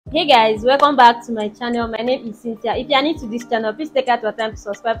Hey guys, welcome back to my channel. My name is Cynthia. If you are new to this channel, please take out your time to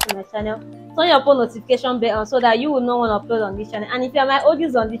subscribe to my channel. Turn your phone notification bell on so that you will know when I upload on this channel. And if you are my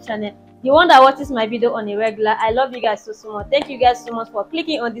audience on this channel, the one that watches my video on a regular, I love you guys so much. Thank you guys so much for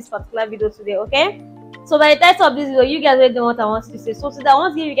clicking on this particular video today. Okay, so by the title of this video, you guys already know what I want to say. So today I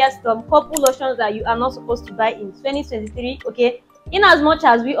want to give you guys some couple lotions that you are not supposed to buy in 2023. Okay, in as much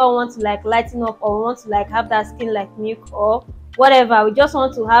as we all want to like lighten up or want to like have that skin like milk or whatever, we just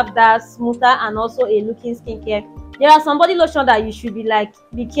want to have that smoother and also a looking skincare. There are some body lotion that you should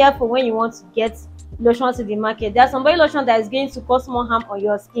be careful when you want to get lotion to the market. There are some body lotion that is going to cause more harm on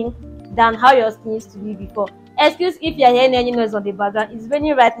your skin than how your skin used to be before. Excuse if you are hearing any noise on the background. It's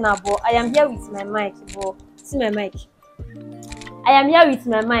raining right now, but I am here with my mic. But see my mic. I am here with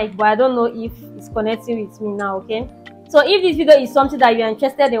my mic, but I don't know if it's connecting with me now. Okay, so if this video is something that you are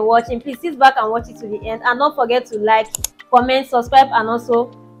interested in watching, please sit back and watch it to the end, and don't forget to like, comment, subscribe, and also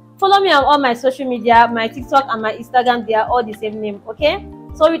follow me on all my social media. My TikTok and my Instagram, they are all the same name. Okay,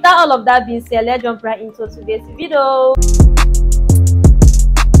 so without all of that being said, let's jump right into today's video.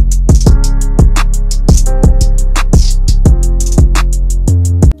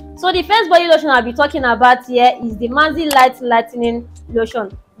 So the first body lotion I'll be talking about here is the Manzi Light Lightening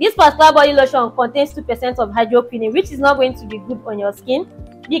Lotion. This particular body lotion contains 2% of hydroquinone, which is not going to be good on your skin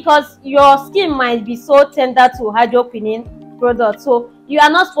because your skin might be so tender to hydroquinone products. So you are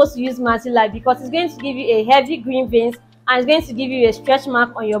not supposed to use Manzi Light because it's going to give you a heavy green veins and it's going to give you a stretch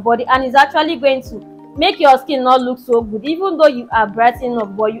mark on your body, and it's actually going to make your skin not look so good, even though you are brightening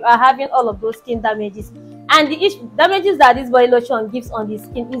up, but you are having all of those skin damages. And the damages that this body lotion gives on the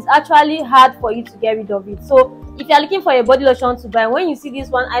skin is actually hard for you to get rid of it. So if you are looking for a body lotion to buy, when you see this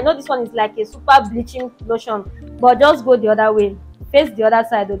one, I know this one is like a super bleaching lotion, but just go the other way, face the other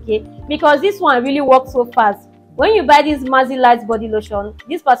side, okay? Because this one really works so fast. When you buy this Manzi Light body lotion,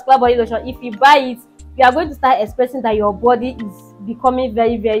 this particular body lotion, if you buy it, you are going to start expressing that your body is becoming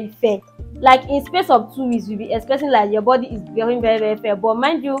very fair. Like in space of 2 weeks, you'll be expressing like your body is becoming very fair. But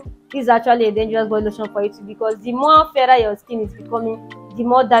mind you, this is actually a dangerous body lotion for you too, because the more fairer your skin is becoming, the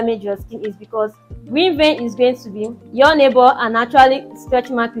more damaged your skin is, because green vein is going to be your neighbor, and actually stretch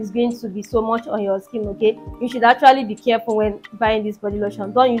mark is going to be so much on your skin. Okay, you should actually be careful when buying this body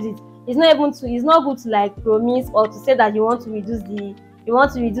lotion. Don't use it. It's not good to like promise or to say that you want to reduce the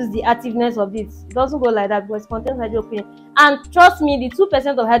activeness of it. It doesn't go like that because it contains hydroquinone. And trust me, the 2%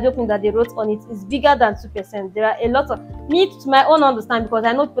 of hydroquinone that they wrote on it is bigger than 2%. There are a lot of, to my own understanding, because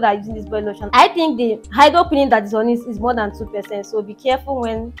I know people that are using this body lotion, I think the hydroquinone that is on it is more than 2%. So be careful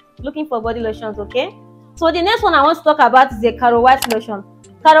when looking for body lotions, okay? So the next one I want to talk about is the Caro White lotion.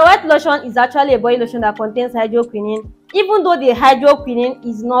 Caro White lotion is actually a body lotion that contains hydroquinone, even though the hydroquinone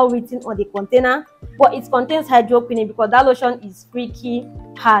is not written on the container, but it contains hydroquinone because that lotion is freaky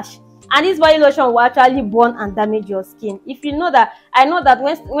harsh. And this body lotion will actually burn and damage your skin. If you know that, I know that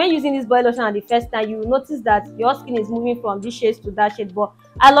when using this body lotion at the first time, you will notice that your skin is moving from this shade to that shade, but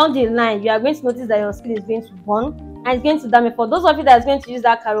along the line, you are going to notice that your skin is going to burn and it's going to damage. For those of you that is going to use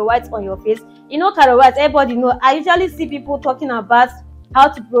that Caro White on your face, you know Caro White, everybody know. I usually see people talking about how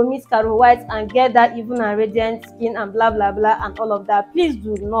to promise Caro White and get that even and radiant skin and blah blah blah and all of that. Please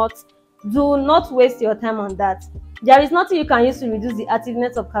do not waste your time on that. There is nothing you can use to reduce the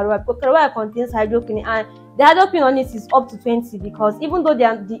activeness of Caro White, because Caro White contains hydroquinone, and the hydroquinone on it is up to 20, because even though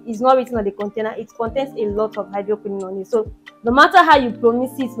it's not written on the container, it contains a lot of hydroquinone on it. So no matter how you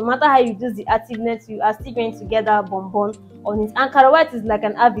promise it, no matter how you reduce the activeness, you are still going to get that bonbon on it. And Caro White is like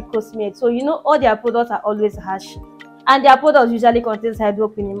an Avicosmate, so you know all their products are always harsh. And their products usually contains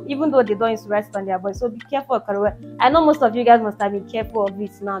hydroquinone, even though they don't use to write it on their body. So be careful of Caro White. I know most of you guys must have been careful of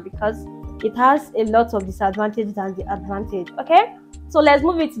it now, because it has a lot of disadvantages than the advantage. Okay, so let's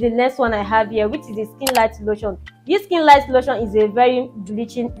move it to the next one I have here, which is the Skin Light lotion. This Skin Light lotion is a very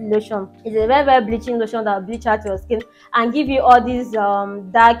bleaching lotion. It's a very bleaching lotion that will bleach out your skin and give you all these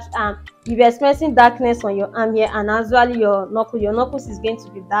dark, you'll be experiencing darkness on your arm here, and as well your knuckles is going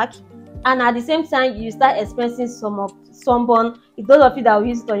to be dark. And at the same time, you start experiencing some of sunburn. If those of you that will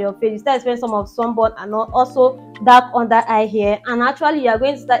use it on your face, you start experiencing some of sunburn and also dark under eye hair. And actually, you are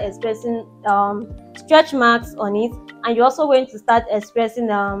going to start experiencing stretch marks on it, and you're also going to start experiencing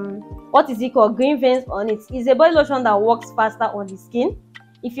green veins on it. It's a body lotion that works faster on the skin.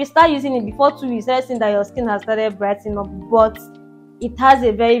 If you start using it before 2 weeks, you're seeing that your skin has started brightening up, but it has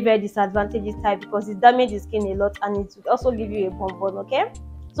a very disadvantageous type because it damages skin a lot, and it will also give you a bonbon. Okay,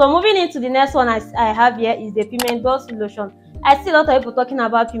 so moving into the next one I have here is the Pigment Lotion. I see a lot of people talking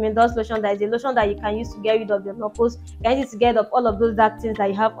about pimentos lotion. That is a lotion that you can use to get rid of your knuckles, you can use it to get rid of all of those dark things that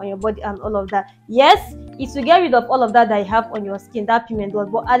you have on your body and all of that. Yes, it will get rid of all of that you have on your skin, that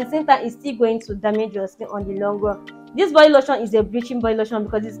pimentos, but at the same time, it's still going to damage your skin on the long run. This body lotion is a bleaching body lotion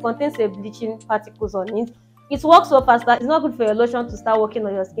because it contains a bleaching particles on it. It works so fast that it's not good for your lotion to start working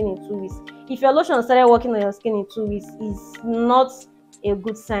on your skin in 2 weeks. If your lotion started working on your skin in 2 weeks, it's not a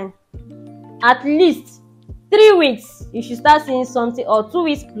good sign. At least 3 weeks, you should start seeing something, or 2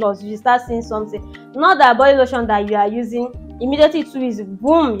 weeks plus, you should start seeing something. Not that body lotion that you are using, immediately 2 weeks,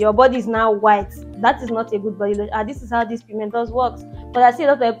 boom, your body is now white. That is not a good body lotion. And this is how this pimentos works. But I see a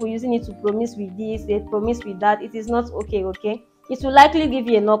lot of people using it to promise with this, they promise with that. It is not okay, okay? It will likely give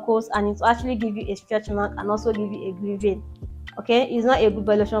you a knuckles, and it will actually give you a stretch mark and also give you a green vein. Okay, it's not a good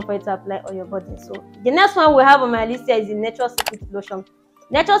body lotion for you to apply on your body. So the next one we have on my list here is the Natural Secret lotion.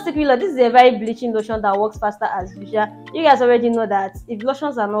 Natural Secret lotion, this is a very bleaching lotion that works faster as usual. You guys already know that if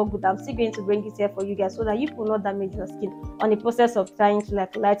lotions are not good, I'm still going to bring it here for you guys so that you will not damage your skin on the process of trying to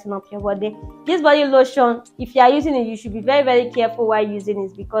like lighten up your body. This body lotion, if you are using it, you should be very, very careful while using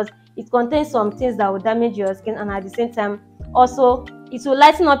it because it contains some things that will damage your skin, and at the same time also it will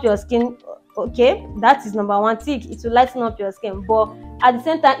lighten up your skin. Okay, that is number one tick. It will lighten up your skin, but at the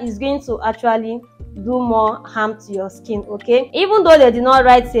same time it's going to actually do more harm to your skin. Okay, even though they did not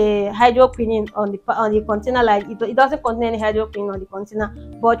write a hydroquinone on the container, like it doesn't contain any hydroquinone on the container,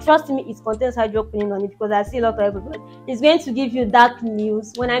 but trust me, it contains hydroquinone on it because I see a lot of everybody. It's going to give you dark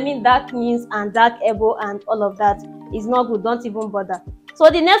news. When I mean dark news and dark elbow and all of that, is not good. Don't even bother. So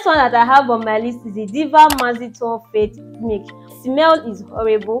the next one that I have on my list is the Diva Tone Fade Milk. Smell is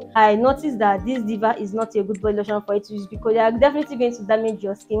horrible. I noticed that this Diva is not a good body lotion for you to use because you are definitely going to damage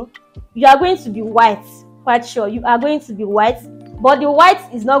your skin. You are going to be white, quite sure. You are going to be white, but the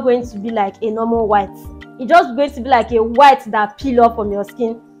white is not going to be like a normal white. It's just going to be like a white that peel off from your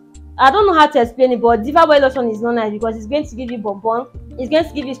skin. I don't know how to explain it, but Diva body lotion is not nice because it's going to give you bonbon, it's going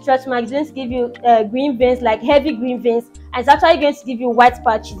to give you stretch marks, it's going to give you green veins, like heavy green veins, and it's actually going to give you white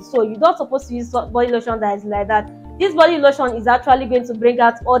patches. So you're not supposed to use body lotion that is like that. This body lotion is actually going to bring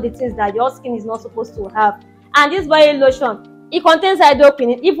out all the things that your skin is not supposed to have. And this body lotion, it contains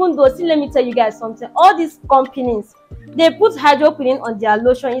hydroquinone, even though, see, let me tell you guys something, all these companies, they put hydroquinone on their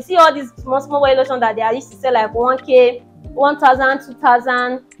lotion. You see all these small body lotion that they are used to sell like 1K, 1,000,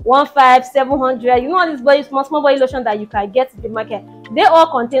 2,000, 1,500, 700. You know all these small body lotion that you can get in the market, they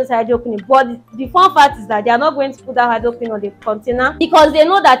all contain hydroquinone. But the fun fact is that they are not going to put that hydroquinone on the container because they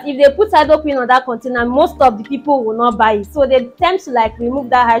know that if they put hydroquinone on that container, most of the people will not buy it. So they tend to like remove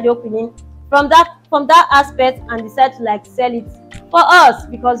that hydroquinone from that aspect and decide to like sell it for us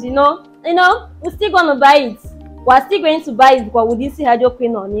because you know we're still gonna buy it. We're still going to buy it because we didn't see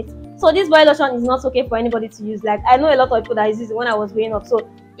hydroquinone on it. So this body lotion is not okay for anybody to use. Like I know a lot of people that use it when I was growing up, so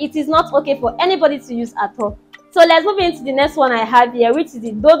it is not okay for anybody to use at all. So let's move into the next one I have here, which is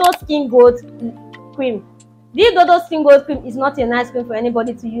the Dodo Skin Gold Cream. This Dodo Skin Gold Cream is not a nice cream for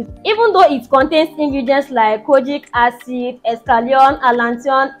anybody to use, even though it contains ingredients like kojic acid, escallion,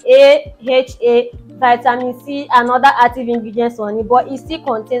 allantoin, AHA, vitamin C, and other active ingredients on it, but it still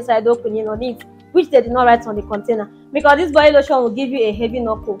contains hydroquinone on it, which they did not write on the container, because this body lotion will give you a heavy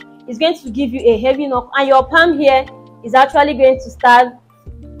knuckle. It's going to give you a heavy knuckle, and your palm here is actually going to start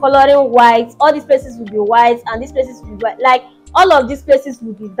coloring white. All these places will be white, and these places will be white. Like all of these places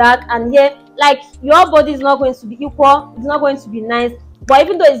will be dark, and here, like your body is not going to be equal. It's not going to be nice. But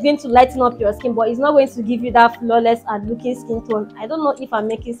even though it's going to lighten up your skin, but it's not going to give you that flawless and looking skin tone. I don't know if I'm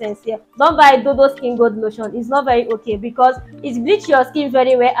making sense here. Don't buy Dodo Skin Gold Lotion. It's not very okay because it bleaches your skin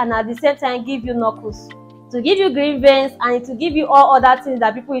very well and at the same time give you knuckles, to give you green veins, and to give you all other things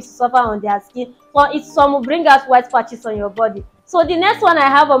that people used to suffer on their skin. So some will bring out white patches on your body. So the next one I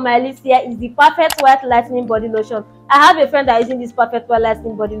have on my list here is the Perfect White Lightening Body Lotion. I have a friend that is using this Perfect White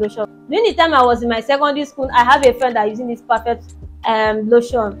Lightening Body Lotion. During the time I was in my secondary school, I have a friend that is using this Perfect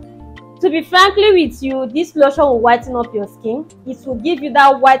lotion. To be frankly with you, this lotion will whiten up your skin. It will give you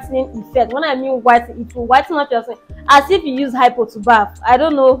that whitening effect. When I mean whitening, it will whiten up your skin as if you use hypo to bath. I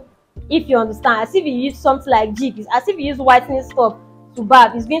don't know if you understand. As if you use something like jig, as if you use whitening stuff to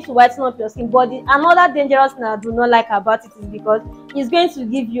bath, it's going to whiten up your skin. But another dangerous thing I do not like about it is because it's going to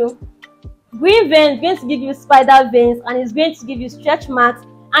give you green veins, it's going to give you spider veins, and it's going to give you stretch marks,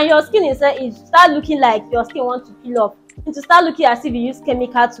 and your skin is start looking like your skin wants to peel off, and to start looking as if you use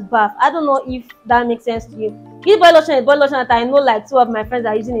chemical to bath. I don't know if that makes sense to you. This body lotion is body lotion that I know like two of my friends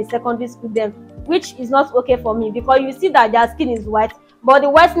are using in secondary school them, which is not okay for me because you see that their skin is white, but the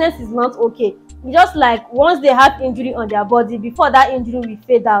whiteness is not okay. Just like once they have injury on their body, before that injury will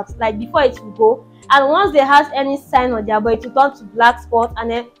fade out, like before it will go, and once they have any sign on their body, it will turn to black spot,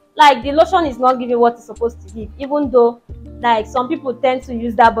 and then like the lotion is not giving what it's supposed to give. Even though like some people tend to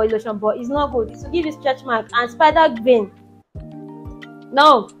use that body lotion, but it's not good. It will give you stretch mark and spider vein.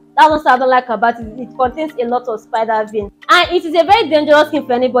 No, that's what I don't like about it. It contains a lot of spider vein, and it is a very dangerous thing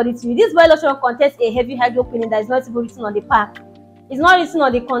for anybody to use. This body lotion contains a heavy hydroquinone that is not even written on the pack. It's not written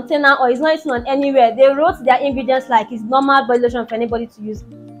on the container, or it's not written on anywhere. They wrote their ingredients like it's normal body lotion for anybody to use.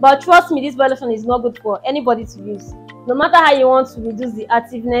 But trust me, this body lotion is not good for anybody to use. No matter how you want to reduce the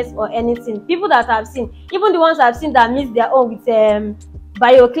activeness or anything. People that I've seen, even the ones I've seen that mix their own with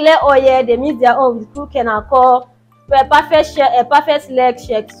BioClear oil, they mix their own with Cook and Alcohol, perfect leg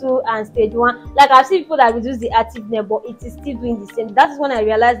check 2 and stage 1. Like I've seen people that reduce the activeness, but it is still doing the same. That is when I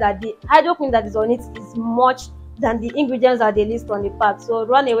realized that the hydroquinone that is on it is much than the ingredients that they list on the pack. So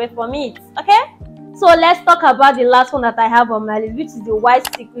run away from it, okay? So let's talk about the last one that I have on my list, which is the White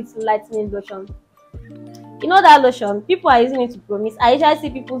Secret Lightening Lotion. You know that lotion, people are using it to promise. I usually see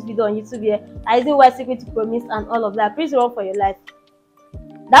people's video on YouTube here are using White Secret to promise and all of that. Please run for your life.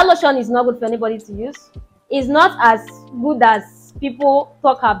 That lotion is not good for anybody to use. It's not as good as people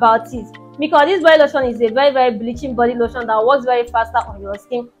talk about it, because this body lotion is a very bleaching body lotion that works very faster on your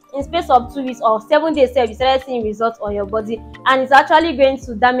skin. In space of 2 weeks or 7 days, you started seeing results on your body, and it's actually going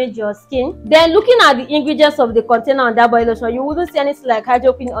to damage your skin. Then looking at the ingredients of the container on that body lotion, you wouldn't see anything like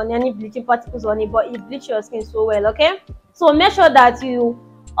hydroquinone or any bleaching particles on it, but it bleaches your skin so well, okay? So make sure that you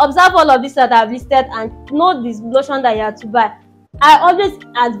observe all of this that I've listed and know this lotion that you have to buy. I always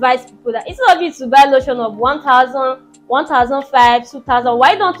advise people that instead of you to buy lotion of 1,000, 1,500, 2,000,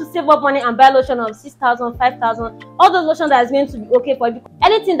 why don't you save up money and buy lotion of 6,000, 5,000? All those lotion that is going to be okay for you.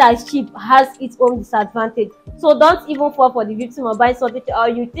 Anything that is cheap has its own disadvantage. So don't even fall for the victim of buying something, or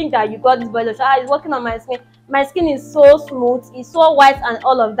you think that you got this body lotion, it's working on my skin. My skin is so smooth, it's so white and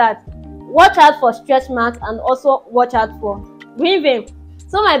all of that. Watch out for stretch marks, and also watch out for green vein.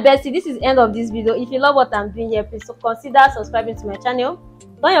 So my bestie, this is the end of this video. If you love what I'm doing here, please consider subscribing to my channel.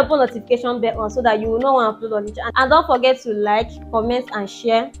 Turn your notification bell on so that you will know when I upload on the channel. And don't forget to like, comment and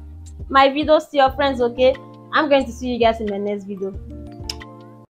share my videos to your friends, okay? I'm going to see you guys in my next video.